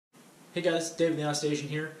Hey guys, Dave the Station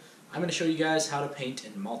here. I'm going to show you guys how to paint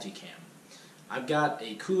in Multicam. I've got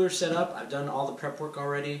a cooler set up, I've done all the prep work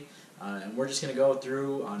already, and we're just going to go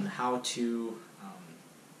through on how to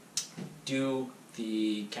do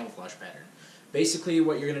the camouflage pattern. Basically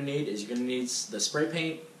what you're going to need is you're going to need the spray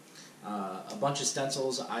paint, a bunch of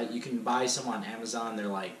stencils. You can buy some on Amazon, they're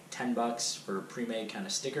like $10 for pre-made kind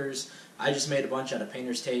of stickers. I just made a bunch out of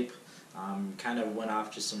painter's tape. Kind of went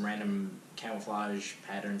off just some random camouflage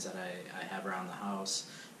patterns that I have around the house,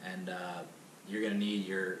 and you're going to need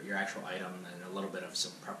your actual item and a little bit of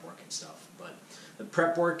some prep work and stuff. But the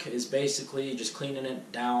prep work is basically just cleaning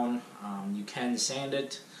it down. You can sand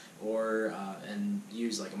it or and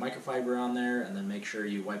use like a microfiber on there, and then make sure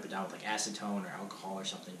you wipe it down with like acetone or alcohol or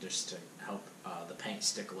something just to help the paint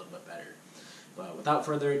stick a little bit better. But without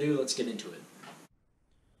further ado, let's get into it.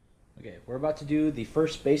 Okay, we're about to do the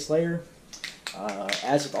first base layer.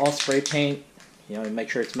 As with all spray paint, you make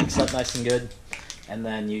sure it's mixed up nice and good, and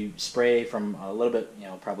then you spray from a little bit,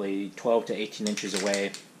 probably 12 to 18 inches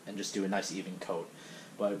away, and just do a nice even coat.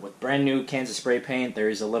 But with brand new cans of spray paint, there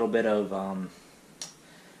is a little bit of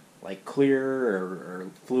like clear or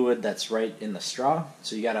fluid that's right in the straw,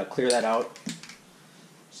 so you gotta clear that out.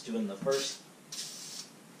 Just doing the first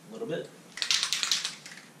little bit.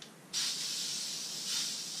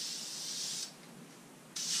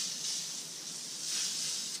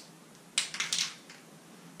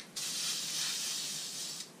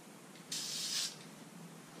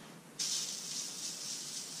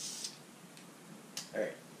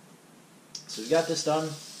 Alright, so we got this done.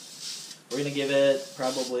 We're going to give it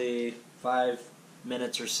probably 5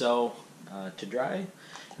 minutes or so to dry,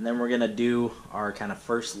 and then we're going to do our kind of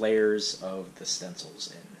first layers of the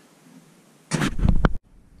stencils in.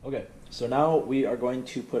 Okay, so now we are going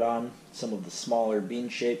to put on some of the smaller bean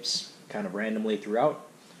shapes kind of randomly throughout,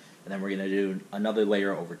 and then we're going to do another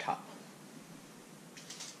layer over top.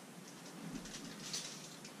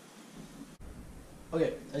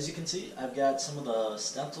 Okay, as you can see, I've got some of the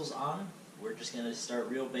stencils on. We're just going to start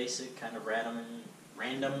real basic, kind of random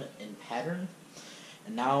in pattern.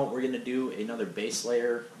 And now we're going to do another base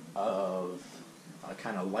layer of a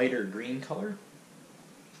kind of lighter green color.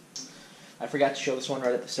 I forgot to show this one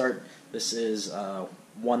right at the start. This is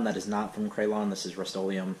one that is not from Crayon. This is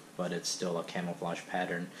Rust-Oleum, but it's still a camouflage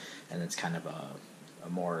pattern, and it's kind of a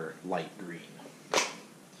more light green.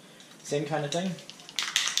 Same kind of thing.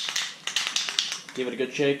 Give it a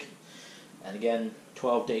good shake, and again,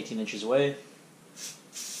 12 to 18 inches away.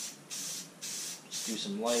 Just do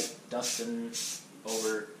some light dusting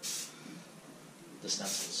over the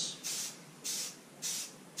stencils.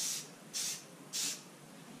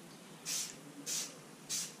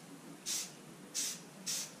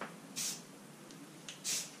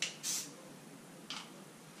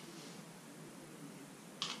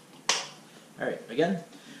 Alright, again,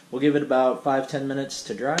 we'll give it about 5-10 minutes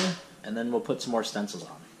to dry, and then we'll put some more stencils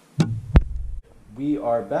on. We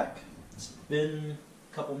are back. It's been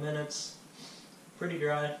a couple minutes, pretty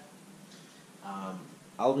dry. I'm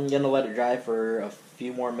going to let it dry for a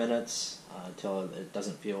few more minutes until it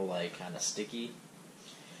doesn't feel like kind of sticky.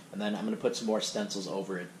 And then I'm going to put some more stencils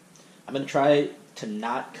over it. I'm going to try to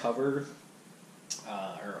not cover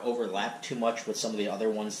or overlap too much with some of the other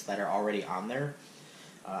ones that are already on there.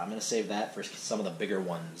 I'm going to save that for some of the bigger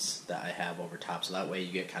ones that I have over top, so that way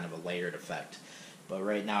you get kind of a layered effect. But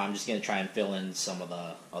right now I'm just going to try and fill in some of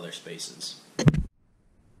the other spaces.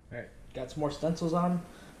 Alright, got some more stencils on.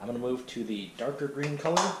 I'm going to move to the darker green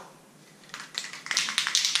color.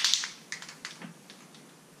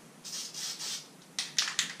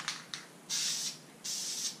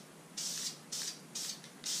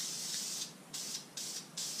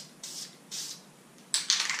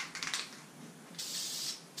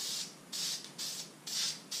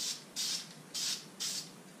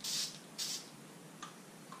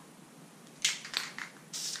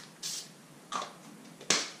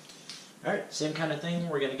 Alright, same kind of thing.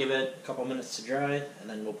 We're going to give it a couple minutes to dry, and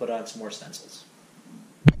then we'll put on some more stencils.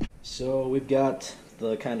 So we've got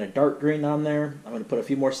the kind of dark green on there. I'm going to put a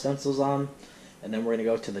few more stencils on, and then we're going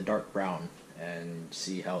to go to the dark brown and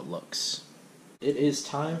see how it looks. It is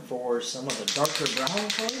time for some of the darker brown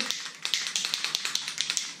color.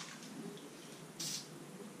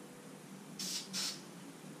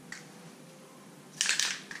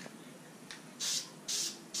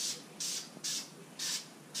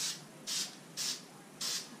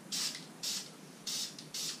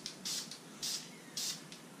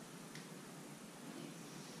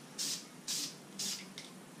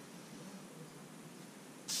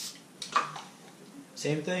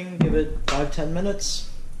 Same thing, give it 5-10 minutes,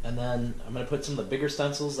 and then I'm going to put some of the bigger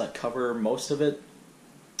stencils that cover most of it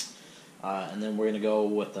and then we're going to go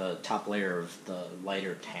with the top layer of the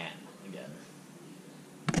lighter tan again.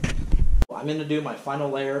 I'm going to do my final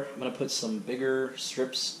layer. I'm going to put some bigger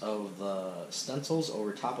strips of the stencils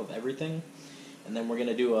over top of everything, and then we're going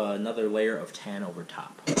to do another layer of tan over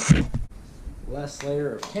top. Last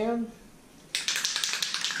layer of tan.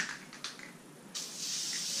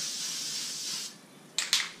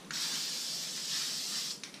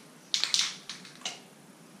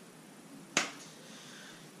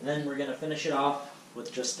 And then we're going to finish it off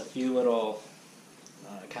with just a few little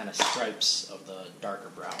kind of stripes of the darker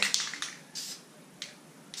brown.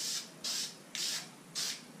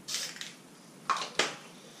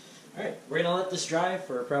 Alright, we're going to let this dry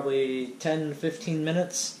for probably 10-15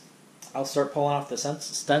 minutes. I'll start pulling off the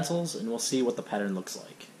stencils and we'll see what the pattern looks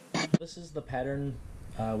like. This is the pattern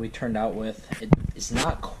we turned out with. It's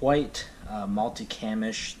not quite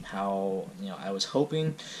multicam-ish how I was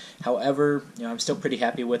hoping. However, I'm still pretty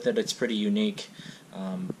happy with it. It's pretty unique.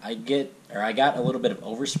 I got a little bit of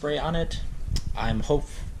overspray on it. I'm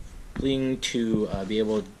hoping to be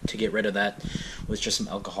able to get rid of that with just some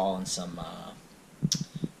alcohol and some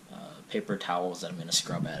paper towels that I'm going to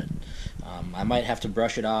scrub at it. I might have to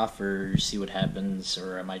brush it off or see what happens,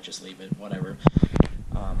 or I might just leave it, whatever.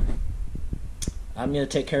 I'm going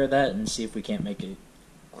to take care of that and see if we can't make it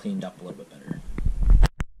cleaned up a little bit better.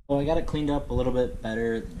 Well, I got it cleaned up a little bit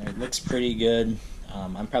better. It looks pretty good.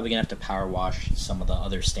 I'm probably going to have to power wash some of the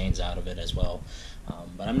other stains out of it as well.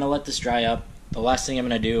 But I'm going to let this dry up. The last thing I'm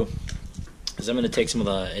going to do is I'm going to take some of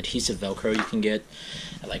the adhesive Velcro you can get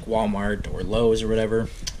at like Walmart or Lowe's or whatever,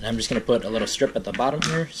 and I'm just going to put a little strip at the bottom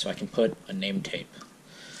here so I can put a name tape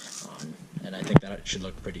on, and I think that should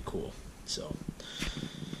look pretty cool. So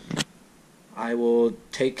I will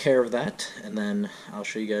take care of that, and then I'll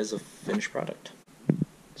show you guys the finished product.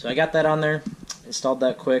 So I got that on there, installed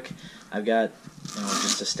that quick. I've got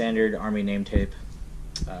just a standard Army name tape.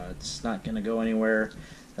 It's not going to go anywhere.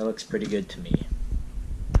 That looks pretty good to me.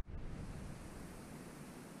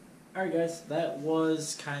 Alright guys, that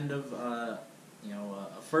was kind of a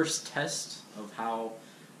first test of how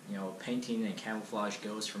painting and camouflage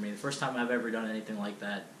goes for me. The first time I've ever done anything like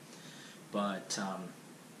that. But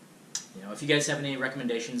if you guys have any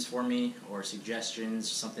recommendations for me or suggestions,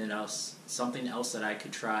 something else that I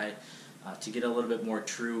could try to get a little bit more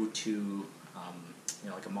true to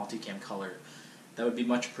like a multicam color, that would be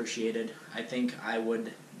much appreciated. I think I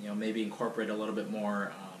would maybe incorporate a little bit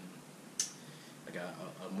more like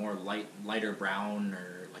a more lighter brown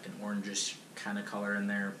or like an orangish kind of color in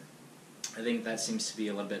there. I think that seems to be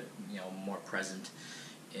a little bit more present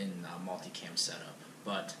in multicam setup.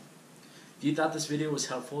 But if you thought this video was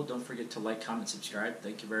helpful, don't forget to like, comment, subscribe.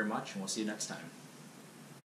 Thank you very much, and we'll see you next time.